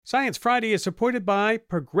Science Friday is supported by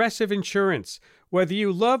Progressive Insurance. Whether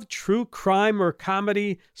you love true crime or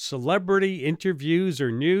comedy, celebrity interviews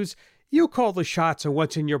or news, you call the shots on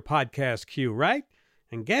what's in your podcast queue, right?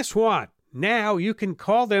 And guess what? Now you can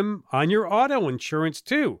call them on your auto insurance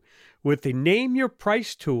too with the Name Your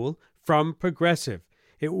Price tool from Progressive.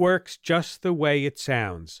 It works just the way it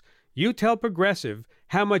sounds. You tell Progressive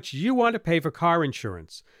how much you want to pay for car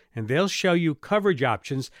insurance, and they'll show you coverage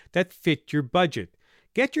options that fit your budget.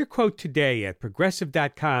 Get your quote today at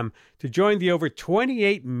Progressive.com to join the over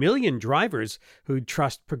 28 million drivers who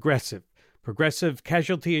trust Progressive. Progressive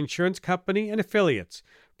Casualty Insurance Company and Affiliates.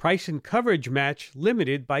 Price and coverage match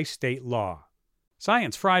limited by state law.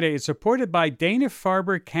 Science Friday is supported by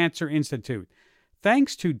Dana-Farber Cancer Institute.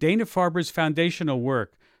 Thanks to Dana-Farber's foundational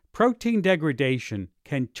work, protein degradation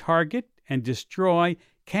can target and destroy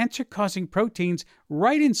cancer-causing proteins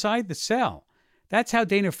right inside the cell. That's how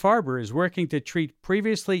Dana-Farber is working to treat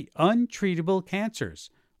previously untreatable cancers.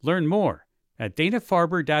 Learn more at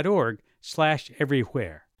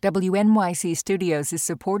danafarber.org/everywhere. WNYC Studios is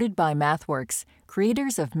supported by MathWorks,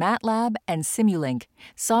 creators of MATLAB and Simulink,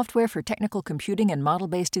 software for technical computing and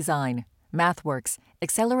model-based design. MathWorks,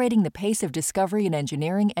 accelerating the pace of discovery in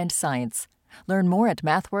engineering and science. Learn more at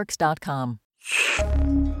mathworks.com.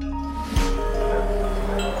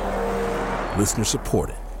 Listener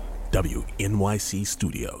supported. WNYC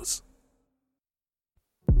Studios.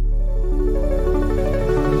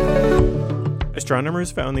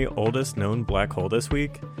 Astronomers found the oldest known black hole this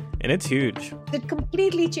week, and it's huge. It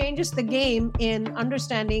completely changes the game in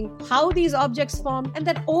understanding how these objects form, and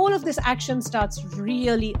that all of this action starts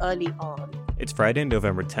really early on. It's Friday,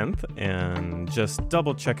 November 10th, and just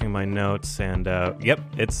double checking my notes, and yep,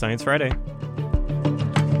 it's Science Friday.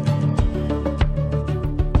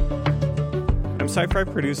 I'm sci-fi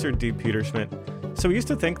producer Dee Peterschmidt. So we used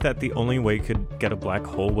to think that the only way you could get a black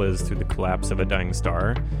hole was through the collapse of a dying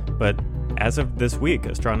star, but as of this week,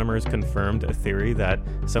 astronomers confirmed a theory that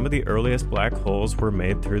some of the earliest black holes were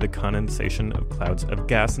made through the condensation of clouds of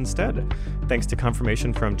gas instead, thanks to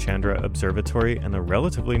confirmation from Chandra Observatory and the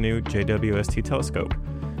relatively new JWST telescope.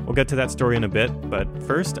 We'll get to that story in a bit, but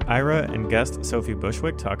first, Ira and guest Sophie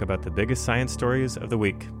Bushwick talk about the biggest science stories of the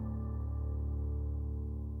week.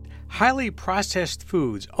 Highly processed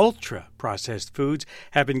foods, ultra-processed foods,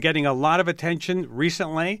 have been getting a lot of attention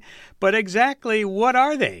recently. But exactly what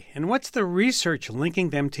are they? And what's the research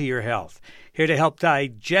linking them to your health? Here to help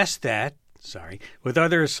digest that, with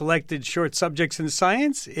other selected short subjects in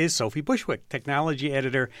science is Sophie Bushwick, technology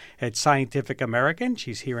editor at Scientific American.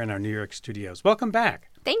 She's here in our New York studios. Welcome back.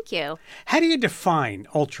 Thank you. How do you define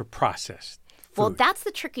ultra-processed? Well, that's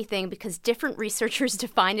the tricky thing because different researchers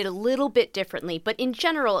define it a little bit differently. But in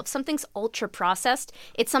general, if something's ultra-processed,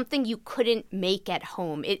 it's something you couldn't make at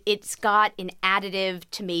home. It's got an additive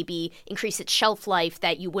to maybe increase its shelf life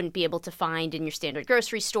that you wouldn't be able to find in your standard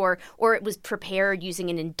grocery store, or it was prepared using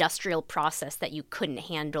an industrial process that you couldn't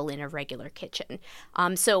handle in a regular kitchen.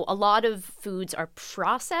 So a lot of foods are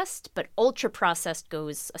processed, but ultra-processed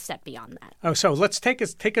goes a step beyond that. Oh, so let's take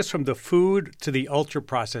us from the food to the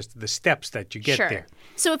ultra-processed, the steps that you get there.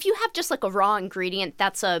 So if you have just like a raw ingredient,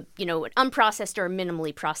 that's an unprocessed or a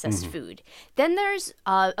minimally processed food. Then there's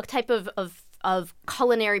a type of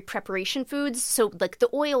culinary preparation foods, so like the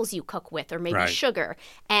oils you cook with or maybe sugar.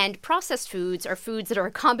 And processed foods are foods that are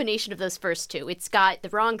a combination of those first two. It's got the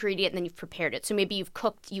raw ingredient and then you've prepared it. So maybe you've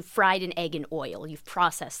fried an egg in oil, you've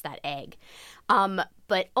processed that egg.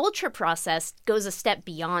 But ultra-processed goes a step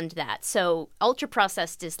beyond that. So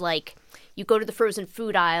ultra-processed is like you go to the frozen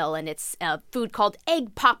food aisle and it's a food called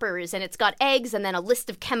egg poppers, and it's got eggs and then a list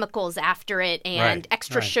of chemicals after it and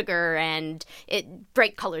extra sugar and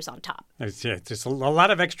bright colors on top. There's a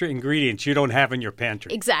lot of extra ingredients you don't have in your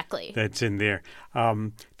pantry. Exactly. That's in there.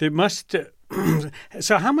 There must.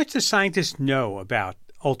 So how much do scientists know about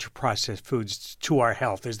ultra-processed foods to our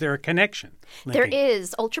health? Is there a connection? There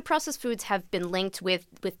is. Ultra-processed foods have been linked with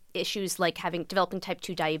issues like developing type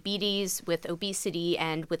 2 diabetes, with obesity,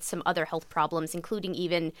 and with some other health problems, including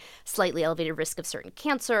even slightly elevated risk of certain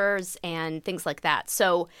cancers and things like that.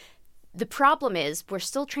 So the problem is we're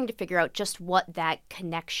still trying to figure out just what that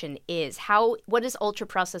connection is. What is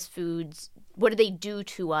ultra-processed foods? What do they do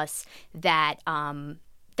to us that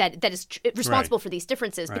is responsible for these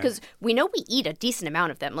differences? Because we know we eat a decent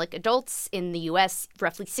amount of them. Like adults in the U.S.,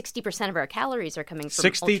 roughly 60% of our calories are coming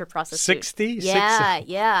from ultra-processed foods. 60?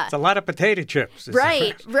 Yeah. It's a lot of potato chips.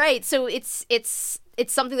 Right. So it's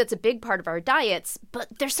it's something that's a big part of our diets, but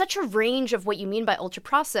there's such a range of what you mean by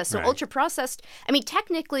ultra-processed. So ultra-processed, I mean,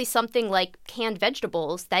 technically something like canned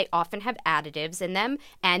vegetables, they often have additives in them,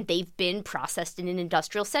 and they've been processed in an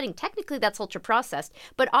industrial setting. Technically, that's ultra-processed.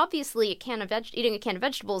 But obviously, eating a can of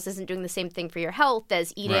vegetables isn't doing the same thing for your health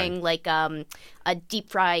as eating like a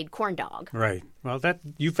deep-fried corn dog. Right. Well,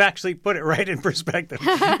 you've actually put it right in perspective.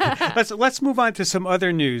 Let's move on to some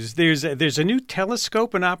other news. There's a new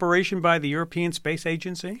telescope in operation by the European Space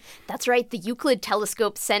Agency. That's right. The Euclid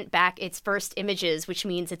telescope sent back its first images, which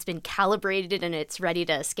means it's been calibrated and it's ready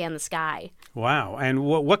to scan the sky. Wow. And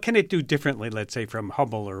what can it do differently, let's say, from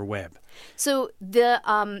Hubble or Webb? So the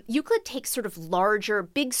Euclid takes sort of larger,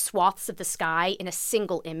 big swaths of the sky in a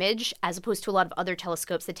single image, as opposed to a lot of other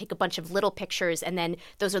telescopes that take a bunch of little pictures and then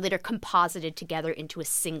those are later composited together into a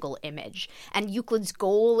single image. And Euclid's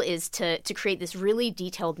goal is to create this really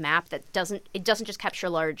detailed map that doesn't just capture a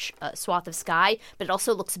large swath of sky, but it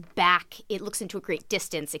also looks back. It looks into a great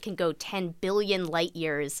distance. It can go 10 billion light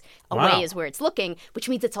years away is where it's looking, which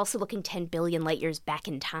means it's also looking 10 billion light years back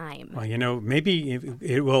in time. Well, maybe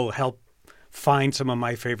it will help find some of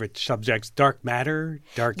my favorite subjects, dark matter,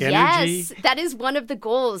 dark energy. Yes, that is one of the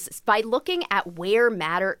goals. By looking at where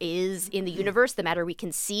matter is in the universe, the matter we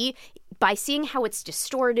can see, by seeing how it's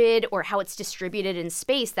distorted or how it's distributed in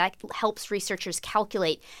space, that helps researchers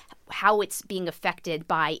calculate how it's being affected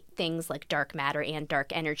by things like dark matter and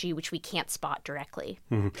dark energy, which we can't spot directly.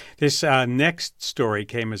 Mm-hmm. This next story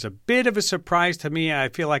came as a bit of a surprise to me. I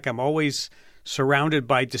feel like I'm always surrounded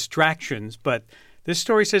by distractions, but this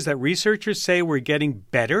story says that researchers say we're getting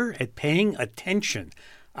better at paying attention.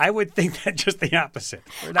 I would think that just the opposite.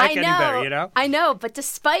 We're not getting better, you know? I know, but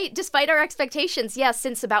despite our expectations, yes,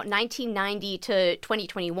 since about 1990 to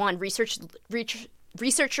 2021,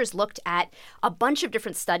 researchers looked at a bunch of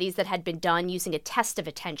different studies that had been done using a test of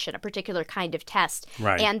attention, a particular kind of test.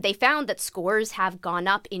 Right. And they found that scores have gone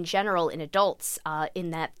up in general in adults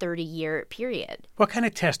in that 30-year period. What kind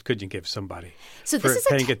of test could you give somebody for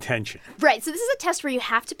paying attention? Right. So this is a test where you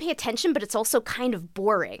have to pay attention, but it's also kind of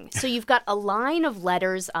boring. So you've got a line of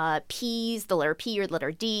letters, P's, the letter P or the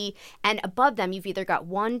letter D, and above them you've either got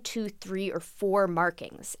 1, 2, 3, or 4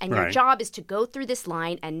 markings. And your job is to go through this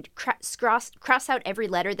line and cross out every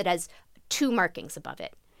letter that has 2 markings above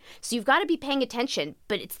it. So you've got to be paying attention,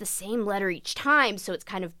 but it's the same letter each time, so it's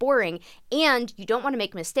kind of boring. And you don't want to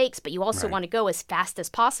make mistakes, but you also want to go as fast as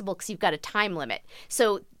possible because you've got a time limit.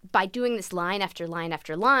 So by doing this line after line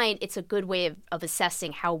after line, it's a good way of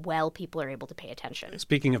assessing how well people are able to pay attention.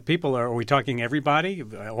 Speaking of people, are we talking everybody,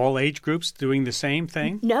 all age groups doing the same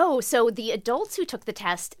thing? No. So the adults who took the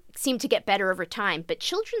test seem to get better over time, but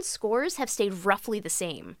children's scores have stayed roughly the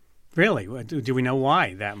same. Really? Do we know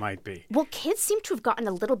why that might be? Well, kids seem to have gotten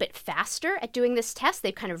a little bit faster at doing this test.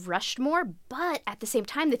 They've kind of rushed more, but at the same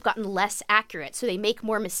time, they've gotten less accurate. So they make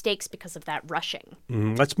more mistakes because of that rushing.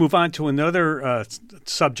 Let's move on to another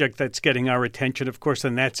subject that's getting our attention, of course,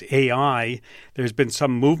 and that's AI. There's been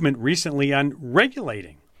some movement recently on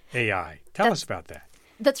regulating AI. Tell us about that.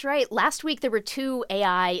 That's right. Last week, there were 2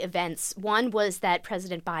 AI events. One was that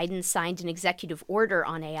President Biden signed an executive order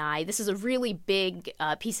on AI. This is a really big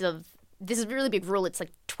this is a really big rule. It's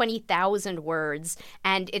like 20,000 words,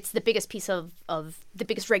 and it's the biggest piece of the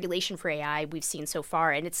biggest regulation for AI we've seen so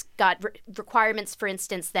far. And it's got requirements, for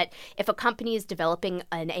instance, that if a company is developing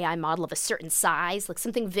an AI model of a certain size, like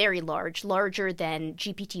something very large, larger than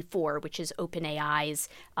GPT-4, which is OpenAI's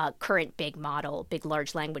current big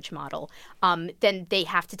large language model, then they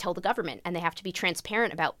have to tell the government, and they have to be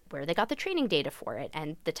transparent about where they got the training data for it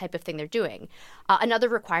and the type of thing they're doing. Another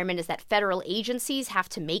requirement is that federal agencies have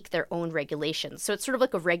to make their own regulations. So it's sort of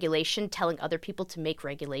like a regulation telling other people to make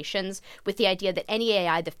regulations, with the idea that any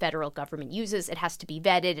AI the federal government uses, it has to be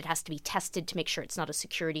vetted, it has to be tested to make sure it's not a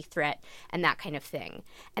security threat, and that kind of thing.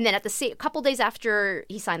 And then a couple days after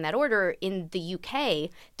he signed that order, in the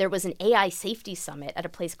UK, there was an AI safety summit at a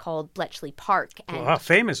place called Bletchley Park. And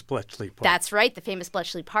famous Bletchley Park. That's right, the famous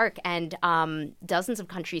Bletchley Park. And dozens of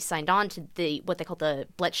countries signed on to what they call the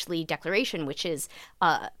Bletchley Declaration, which is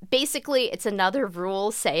basically it's another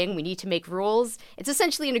rule saying we need to make rules. It's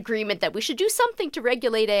essentially an agreement that we should do something to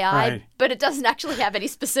regulate AI, but it doesn't actually have any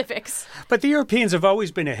specifics. But the Europeans have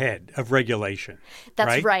always been ahead of regulation.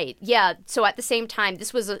 That's right. Yeah. So at the same time,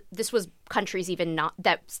 this was countries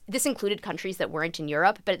this included countries that weren't in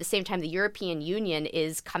Europe, but at the same time, the European Union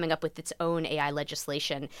is coming up with its own AI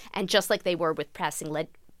legislation. And just like they were with passing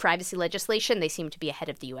privacy legislation, they seem to be ahead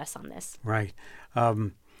of the U.S. on this. Right.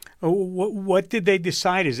 What did they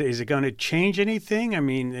decide? Is it going to change anything? I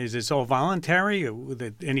mean, is this all voluntary? Or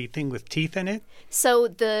anything with teeth in it? So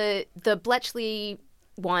the Bletchley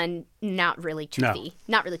one, not really toothy. No.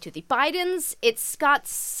 Not really toothy. Biden's, it's got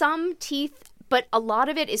some teeth, but a lot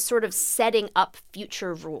of it is sort of setting up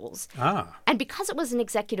future rules. And because it was an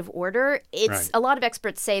executive order, a lot of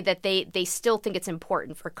experts say that they still think it's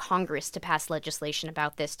important for Congress to pass legislation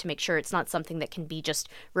about this to make sure it's not something that can be just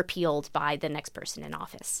repealed by the next person in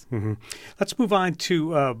office. Mm-hmm. Let's move on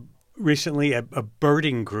to recently a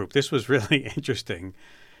birding group. This was really interesting.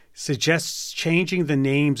 Suggests changing the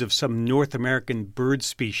names of some North American bird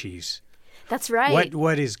species. That's right.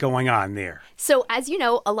 What is going on there? So, as you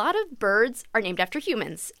know, a lot of birds are named after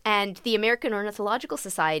humans. And the American Ornithological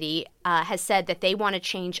Society has said that they want to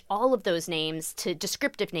change all of those names to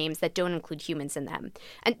descriptive names that don't include humans in them.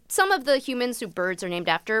 And some of the humans who birds are named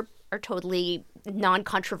after are totally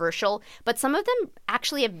non-controversial, but some of them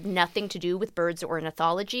actually have nothing to do with birds or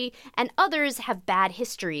ornithology, and others have bad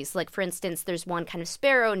histories. Like, for instance, there's one kind of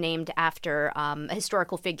sparrow named after a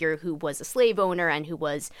historical figure who was a slave owner and who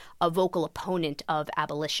was a vocal opponent of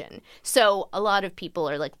abolition. So a lot of people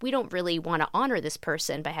are like, we don't really want to honor this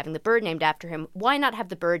person by having the bird named after him. Why not have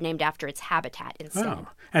the bird named after its habitat instead? Oh.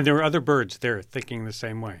 And there are other birds there thinking the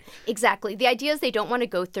same way. Exactly. The idea is they don't want to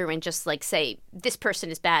go through and just like say, this person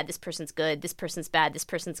is bad, this person's good, this person's bad, this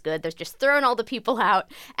person's good. They're just throwing all the people out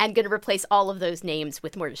and going to replace all of those names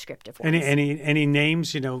with more descriptive ones. Any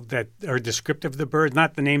names, that are descriptive of the birds,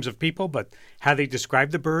 not the names of people, but how they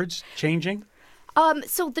describe the birds changing?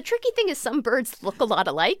 So the tricky thing is some birds look a lot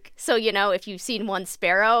alike. So, if you've seen one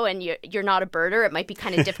sparrow and you're not a birder, it might be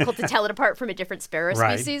kind of difficult to tell it apart from a different sparrow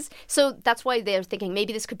species. So that's why they're thinking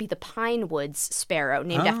maybe this could be the pine woods sparrow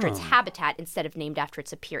named after its habitat instead of named after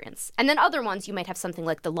its appearance. And then other ones, you might have something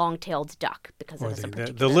like the long-tailed duck because it has a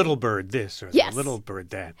particular... The little bird this or yes. the little bird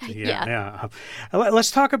that. Yeah.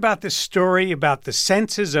 Let's talk about this story about the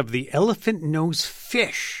senses of the elephant-nosed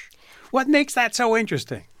fish. What makes that so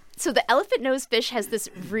interesting? So the elephant-nosed fish has this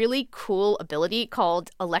really cool ability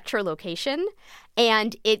called electrolocation,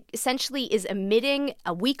 and it essentially is emitting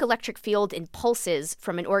a weak electric field in pulses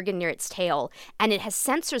from an organ near its tail, and it has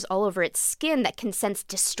sensors all over its skin that can sense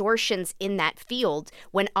distortions in that field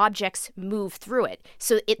when objects move through it.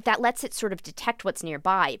 So that lets it sort of detect what's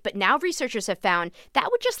nearby. But now researchers have found that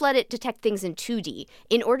would just let it detect things in 2D.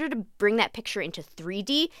 In order to bring that picture into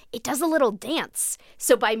 3D, it does a little dance.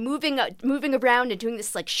 So by moving around and doing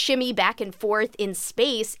this like shimmy back and forth in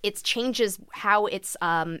space, it changes how its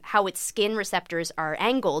skin receptors are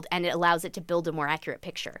angled, and it allows it to build a more accurate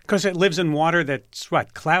picture. Because it lives in water that's,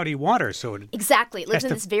 cloudy water, so it... Exactly. It lives in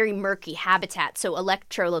this very murky habitat, so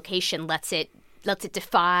electrolocation lets it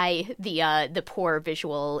defy the poor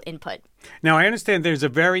visual input. Now, I understand there's a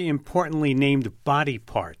very importantly named body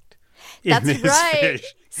part in That's this right.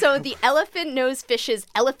 fish. So the elephant-nosed fish's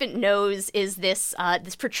elephant nose is this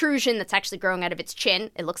protrusion that's actually growing out of its chin.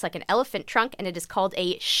 It looks like an elephant trunk, and it is called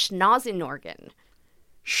a schnozenorgan.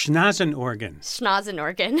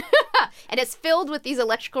 Schnozenorgan. And it's filled with these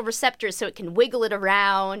electrical receptors so it can wiggle it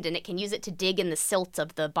around, and it can use it to dig in the silt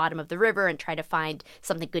of the bottom of the river and try to find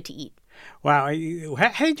something good to eat. Wow.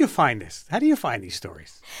 How did you find this? How do you find these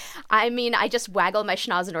stories? I mean, I just waggle my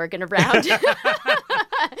schnozenorgan around.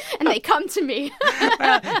 And they come to me.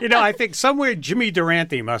 I think somewhere Jimmy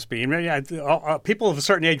Durante must be. People of a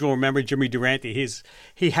certain age will remember Jimmy Durante.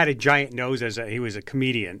 He had a giant nose he was a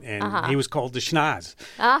comedian, and he was called the Schnoz.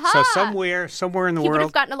 So somewhere in the world... He would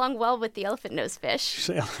have gotten along well with the elephant-nosed fish.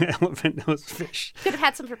 Elephant-nosed fish. Could have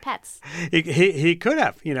had some for pets. He could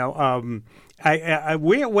have,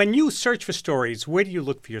 when you search for stories, where do you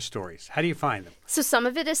look for your stories? How do you find them? So some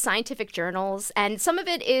of it is scientific journals, and some of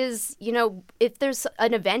it is, if there's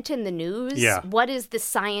an event in the news, what is the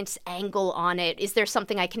science angle on it? Is there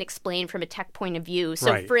something I can explain from a tech point of view?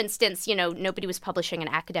 So, for instance, nobody was publishing an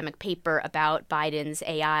academic paper about Biden's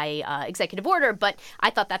AI executive order, but I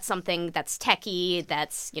thought that's something that's techie,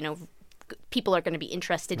 that's, people are going to be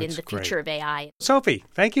interested in the future of AI. Sophie,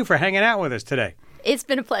 thank you for hanging out with us today. It's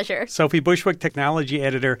been a pleasure. Sophie Bushwick, technology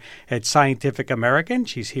editor at Scientific American.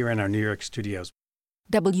 She's here in our New York studios.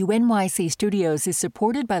 WNYC Studios is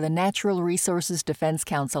supported by the Natural Resources Defense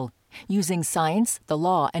Council. Using science, the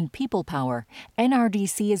law, and people power,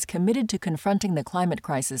 NRDC is committed to confronting the climate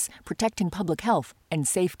crisis, protecting public health, and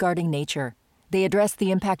safeguarding nature. They address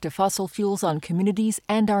the impact of fossil fuels on communities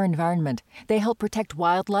and our environment. They help protect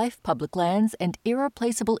wildlife, public lands, and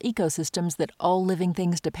irreplaceable ecosystems that all living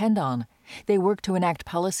things depend on. They work to enact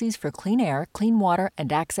policies for clean air, clean water,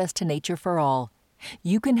 and access to nature for all.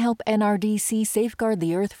 You can help NRDC safeguard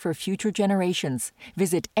the Earth for future generations.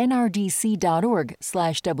 Visit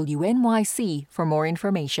nrdc.org/WNYC for more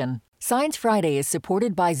information. Science Friday is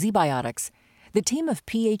supported by ZBiotics. The team of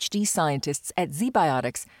PhD scientists at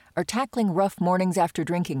ZBiotics are tackling rough mornings after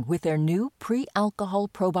drinking with their new pre-alcohol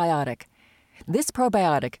probiotic. This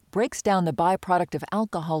probiotic breaks down the byproduct of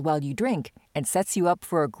alcohol while you drink and sets you up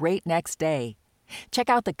for a great next day. Check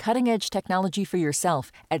out the cutting-edge technology for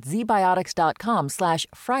yourself at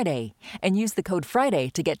zbiotics.com/Friday and use the code Friday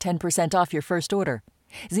to get 10% off your first order.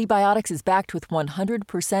 ZBiotics is backed with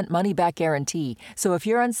 100% money-back guarantee, so if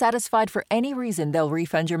you're unsatisfied for any reason, they'll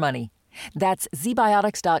refund your money. That's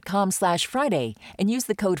zbiotics.com/Friday and use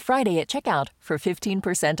the code Friday at checkout for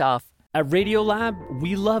 15% off. At Radiolab,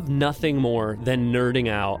 we love nothing more than nerding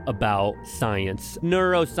out about science,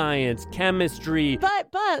 neuroscience, chemistry.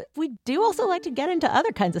 But we do also like to get into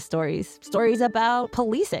other kinds of stories. Stories about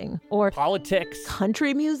policing or Politics,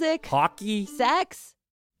 country music, hockey, sex,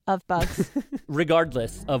 of bugs.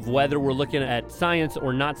 Regardless of whether we're looking at science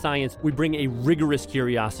or not science, we bring a rigorous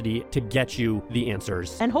curiosity to get you the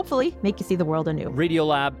answers. And hopefully make you see the world anew.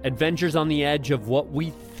 Radiolab, adventures on the edge of what we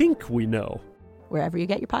think we know. Wherever you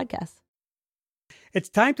get your podcasts. It's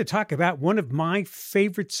time to talk about one of my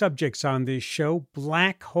favorite subjects on this show,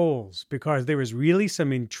 black holes, because there is really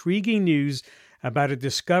some intriguing news about a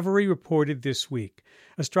discovery reported this week.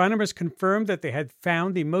 Astronomers confirmed that they had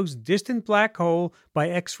found the most distant black hole by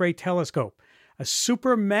X-ray telescope, a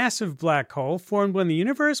supermassive black hole formed when the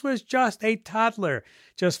universe was just a toddler,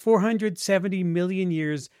 just 470 million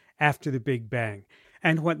years after the Big Bang.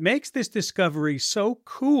 And what makes this discovery so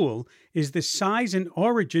cool is the size and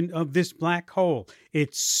origin of this black hole.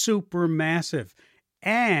 It's supermassive,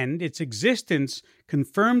 and its existence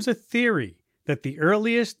confirms a theory that the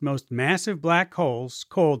earliest, most massive black holes,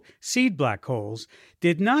 called seed black holes,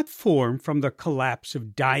 did not form from the collapse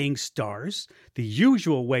of dying stars, the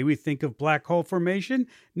usual way we think of black hole formation.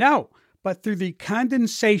 No, but through the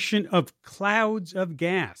condensation of clouds of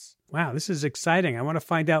gas. Wow, this is exciting. I want to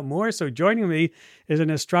find out more. So joining me is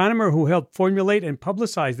an astronomer who helped formulate and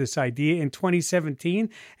publicize this idea in 2017,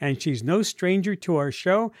 and she's no stranger to our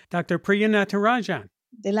show, Dr. Priya Natarajan.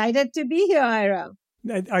 Delighted to be here, Ira.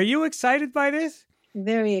 Are you excited by this?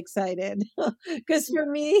 Very excited. Because for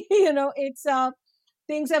me, it's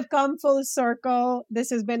things have come full circle. This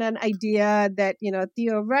has been an idea that,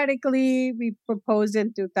 theoretically we proposed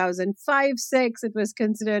in 2005-06. It was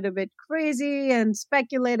considered a bit crazy and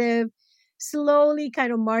speculative, slowly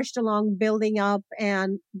kind of marched along, building up.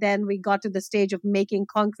 And then we got to the stage of making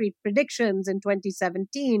concrete predictions in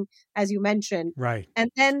 2017, as you mentioned. Right. And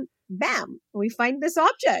then, bam, we find this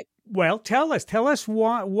object. Well, tell us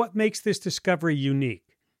what makes this discovery unique.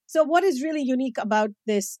 So what is really unique about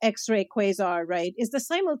this X-ray quasar, right, is the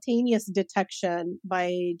simultaneous detection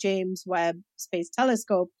by James Webb Space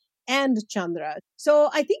Telescope and Chandra.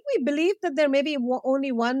 So I think we believe that there may be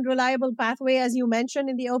only one reliable pathway, as you mentioned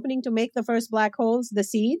in the opening, to make the first black holes, the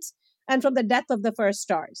seeds, and from the death of the first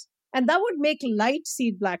stars. And that would make light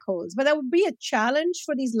seed black holes. But that would be a challenge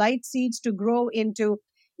for these light seeds to grow into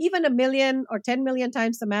even 1 million or 10 million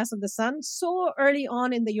times the mass of the sun so early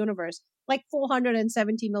on in the universe, like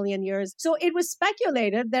 470 million years. So it was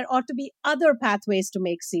speculated there ought to be other pathways to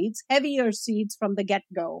make seeds, heavier seeds from the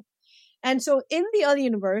get-go. And so in the early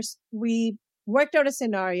universe, we worked out a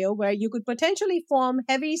scenario where you could potentially form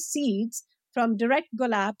heavy seeds from direct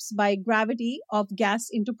collapse by gravity of gas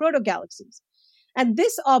into protogalaxies. And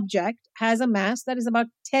this object has a mass that is about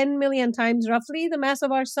 10 million times roughly the mass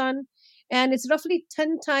of our sun. And it's roughly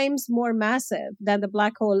 10 times more massive than the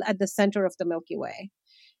black hole at the center of the Milky Way.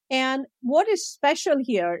 And what is special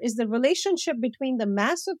here is the relationship between the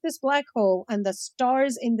mass of this black hole and the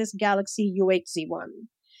stars in this galaxy UHZ1.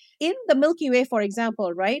 In the Milky Way, for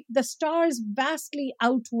example, right, the stars vastly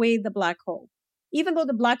outweigh the black hole. Even though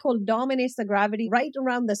the black hole dominates the gravity right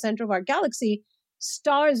around the center of our galaxy,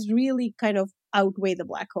 stars really kind of outweigh the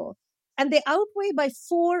black hole. And they outweigh by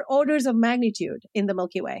 4 orders of magnitude in the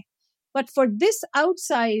Milky Way. But for this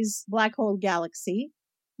outsized black hole galaxy,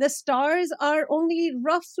 the stars are only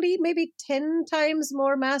roughly maybe 10 times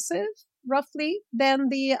more massive, roughly, than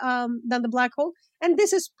the black hole. And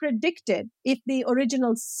this is predicted if the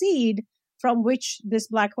original seed from which this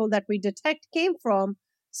black hole that we detect came from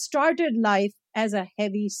started life as a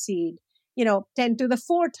heavy seed, 10 to the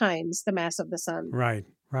 4 times the mass of the sun. Right.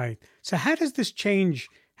 So how does this change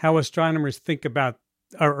how astronomers think about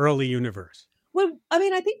our early universe? Well, I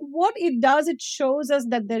think what it does, it shows us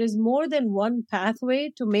that there is more than one pathway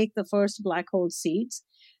to make the first black hole seeds.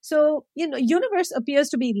 So, universe appears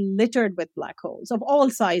to be littered with black holes of all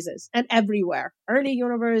sizes and everywhere. Early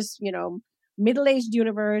universe, middle-aged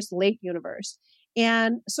universe, late universe.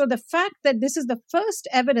 And so the fact that this is the first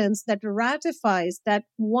evidence that ratifies that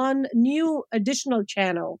one new additional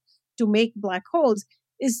channel to make black holes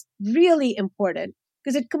is really important.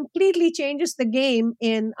 because it completely changes the game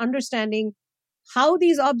in understanding how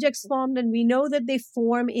these objects formed. And we know that they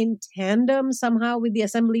form in tandem somehow with the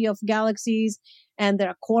assembly of galaxies, and there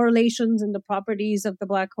are correlations in the properties of the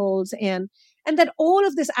black holes, and that all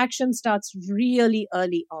of this action starts really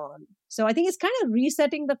early on. So I think it's kind of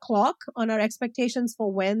resetting the clock on our expectations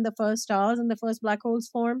for when the first stars and the first black holes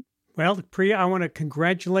form. Well, Priya, I want to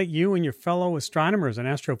congratulate you and your fellow astronomers and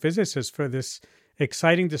astrophysicists for this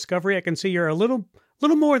exciting discovery. I can see you're a little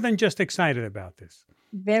more than just excited about this.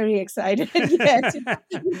 Very excited. Yes.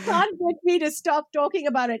 You can't get me to stop talking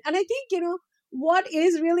about it. And I think, what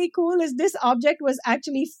is really cool is this object was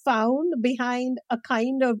actually found behind a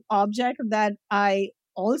kind of object that I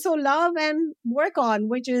also love and work on,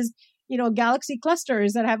 which is, galaxy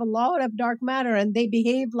clusters that have a lot of dark matter and they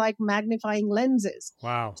behave like magnifying lenses.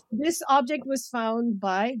 Wow. This object was found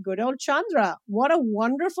by good old Chandra. What a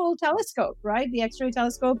wonderful telescope, right? The X-ray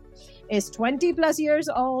telescope is 20 plus years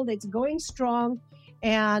old. It's going strong.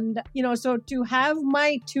 And, so to have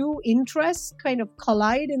my two interests kind of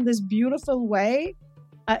collide in this beautiful way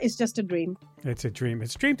is just a dream. It's a dream.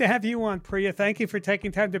 It's a dream to have you on, Priya. Thank you for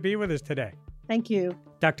taking time to be with us today. Thank you.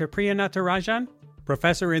 Dr. Priya Natarajan,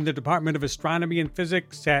 professor in the Department of Astronomy and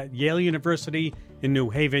Physics at Yale University in New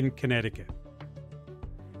Haven, Connecticut.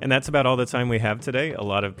 And that's about all the time we have today. A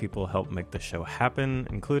lot of people helped make the show happen,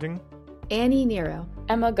 including Annie Nero,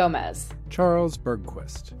 Emma Gomez, Charles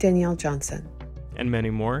Bergquist, Danielle Johnson, and many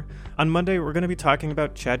more. On Monday, we're going to be talking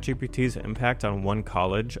about ChatGPT's impact on one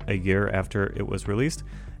college a year after it was released.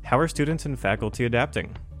 How are students and faculty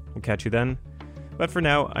adapting? We'll catch you then. But for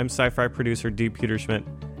now, I'm sci-fi producer D. Peter Schmidt.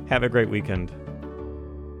 Have a great weekend.